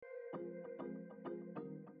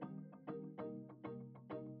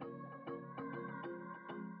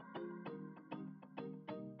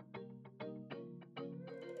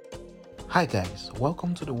Hi guys,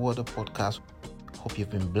 welcome to the Water Podcast. Hope you've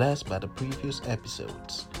been blessed by the previous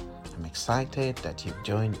episodes. I'm excited that you've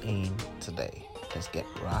joined in today. Let's get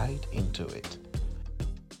right into it.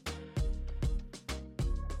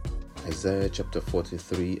 Isaiah chapter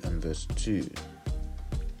 43 and verse 2.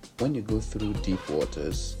 When you go through deep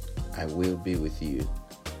waters, I will be with you.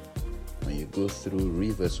 When you go through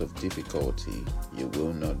rivers of difficulty, you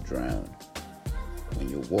will not drown. When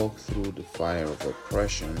you walk through the fire of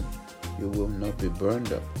oppression, you will not be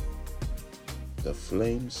burned up. The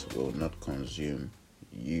flames will not consume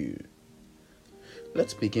you.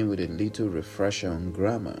 Let's begin with a little refresher on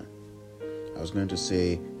grammar. I was going to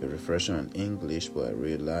say a refresher on English, but I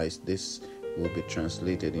realized this will be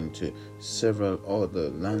translated into several other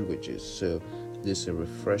languages. So this is a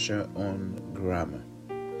refresher on grammar.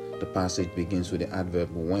 The passage begins with the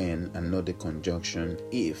adverb when and not the conjunction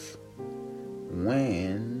if.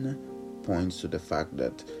 When points to the fact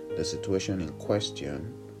that the situation in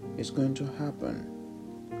question is going to happen.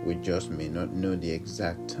 We just may not know the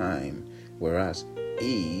exact time, whereas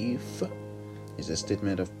if is a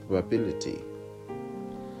statement of probability.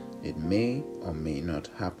 It may or may not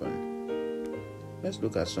happen. Let's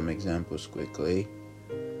look at some examples quickly.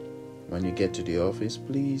 When you get to the office,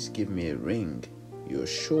 please give me a ring. You're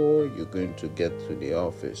sure you're going to get to the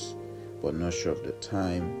office, but not sure of the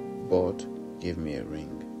time, but give me a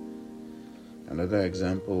ring. Another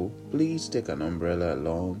example, please take an umbrella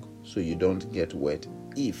along so you don't get wet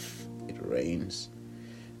if it rains.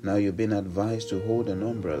 Now you've been advised to hold an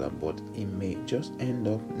umbrella, but it may just end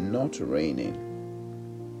up not raining.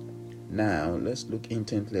 Now let's look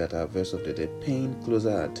intently at our verse of the day, paying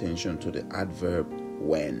closer attention to the adverb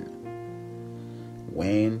when.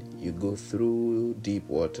 When you go through deep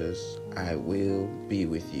waters, I will be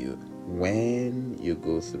with you. When you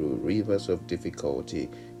go through rivers of difficulty,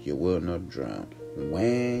 you will not drown.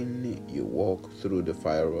 When you walk through the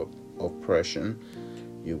fire of oppression,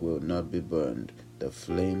 you will not be burned. The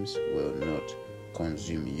flames will not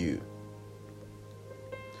consume you.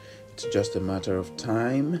 It's just a matter of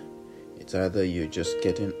time. It's either you're just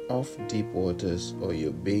getting off deep waters or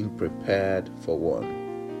you're being prepared for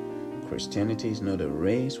one. Christianity is not a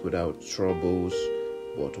race without troubles,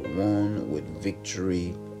 but one with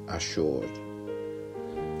victory assured.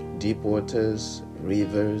 Deep waters,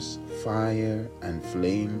 rivers, fire, and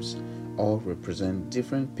flames all represent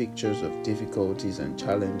different pictures of difficulties and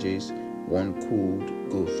challenges one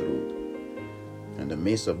could go through. In the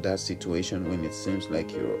midst of that situation, when it seems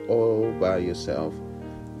like you're all by yourself,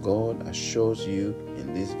 God assures you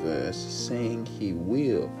in this verse, saying He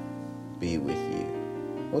will be with you.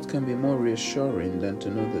 What can be more reassuring than to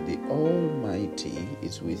know that the Almighty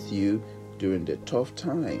is with you during the tough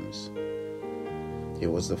times? He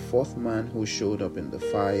was the fourth man who showed up in the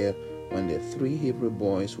fire when the three Hebrew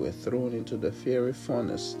boys were thrown into the fiery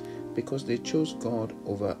furnace because they chose God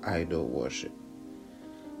over idol worship.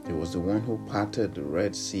 He was the one who parted the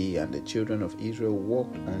Red Sea and the children of Israel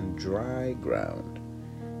walked on dry ground.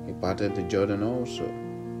 He parted the Jordan also.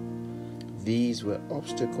 These were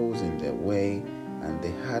obstacles in their way and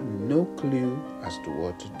they had no clue as to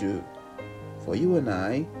what to do. For you and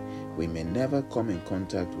I, we may never come in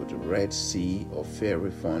contact with the Red Sea or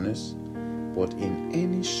fiery furnace, but in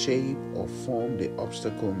any shape or form the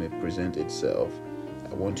obstacle may present itself,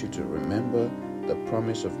 I want you to remember the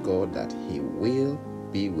promise of God that He will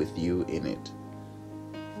be with you in it.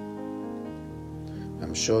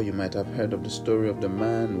 I'm sure you might have heard of the story of the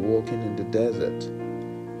man walking in the desert.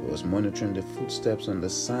 He was monitoring the footsteps on the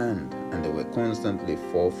sand, and there were constantly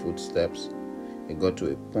 4 footsteps. He got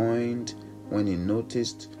to a point when he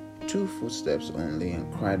noticed 2 footsteps only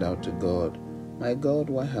and cried out to God, "My God,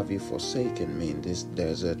 why have you forsaken me in this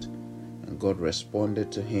desert?" And God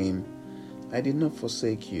responded to him, "I did not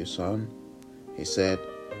forsake you, son." He said,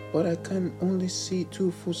 "But I can only see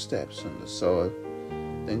 2 footsteps on the soil."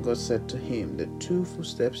 Then God said to him, "The 2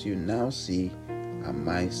 footsteps you now see are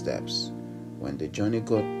my steps. When the journey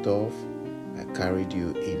got tough, I carried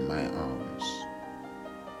you in my arms."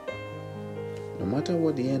 No matter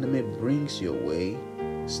what the enemy brings your way,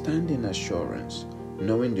 stand in assurance,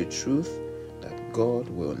 knowing the truth that God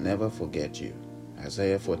will never forget you.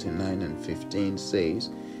 Isaiah 49 and 15 says,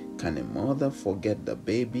 "Can a mother forget the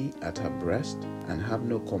baby at her breast and have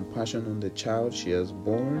no compassion on the child she has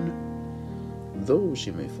born? Though she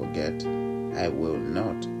may forget, I will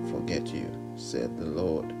not forget you, said the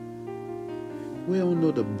Lord." We all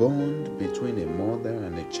know the bond between a mother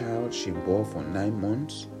and a child she bore for 9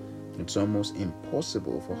 months. It's almost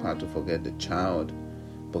impossible for her to forget the child.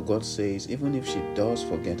 But God says even if she does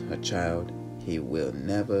forget her child, He will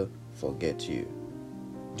never forget you.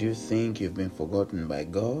 Do you think you've been forgotten by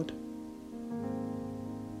God?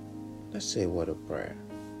 Let's say a word of prayer.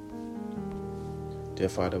 Dear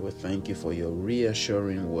Father, we thank you for your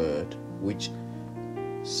reassuring word, which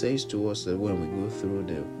says to us that when we go through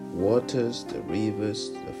the waters, the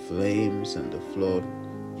rivers, the flames, and the flood,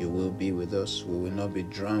 you will be with us. We will not be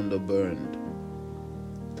drowned or burned.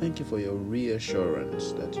 Thank you for your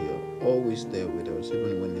reassurance that you're always there with us,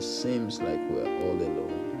 even when it seems like we're all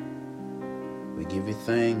alone. We give you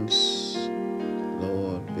thanks,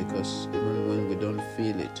 Lord, because even when we don't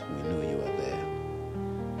feel it, we know you are there.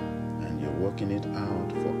 And you're working it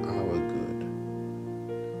out for our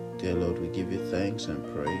good. Dear Lord, we give you thanks and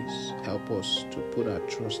praise. Help us to put our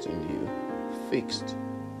trust in you, fixed,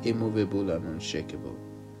 immovable, and unshakable.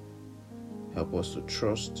 Help us to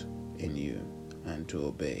trust in you and to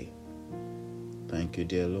obey. Thank you,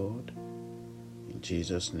 dear Lord. In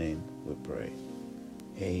Jesus' name we pray.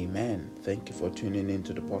 Amen. Thank you for tuning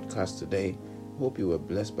into the podcast today. Hope you were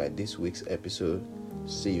blessed by this week's episode.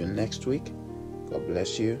 See you next week. God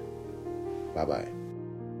bless you. Bye-bye.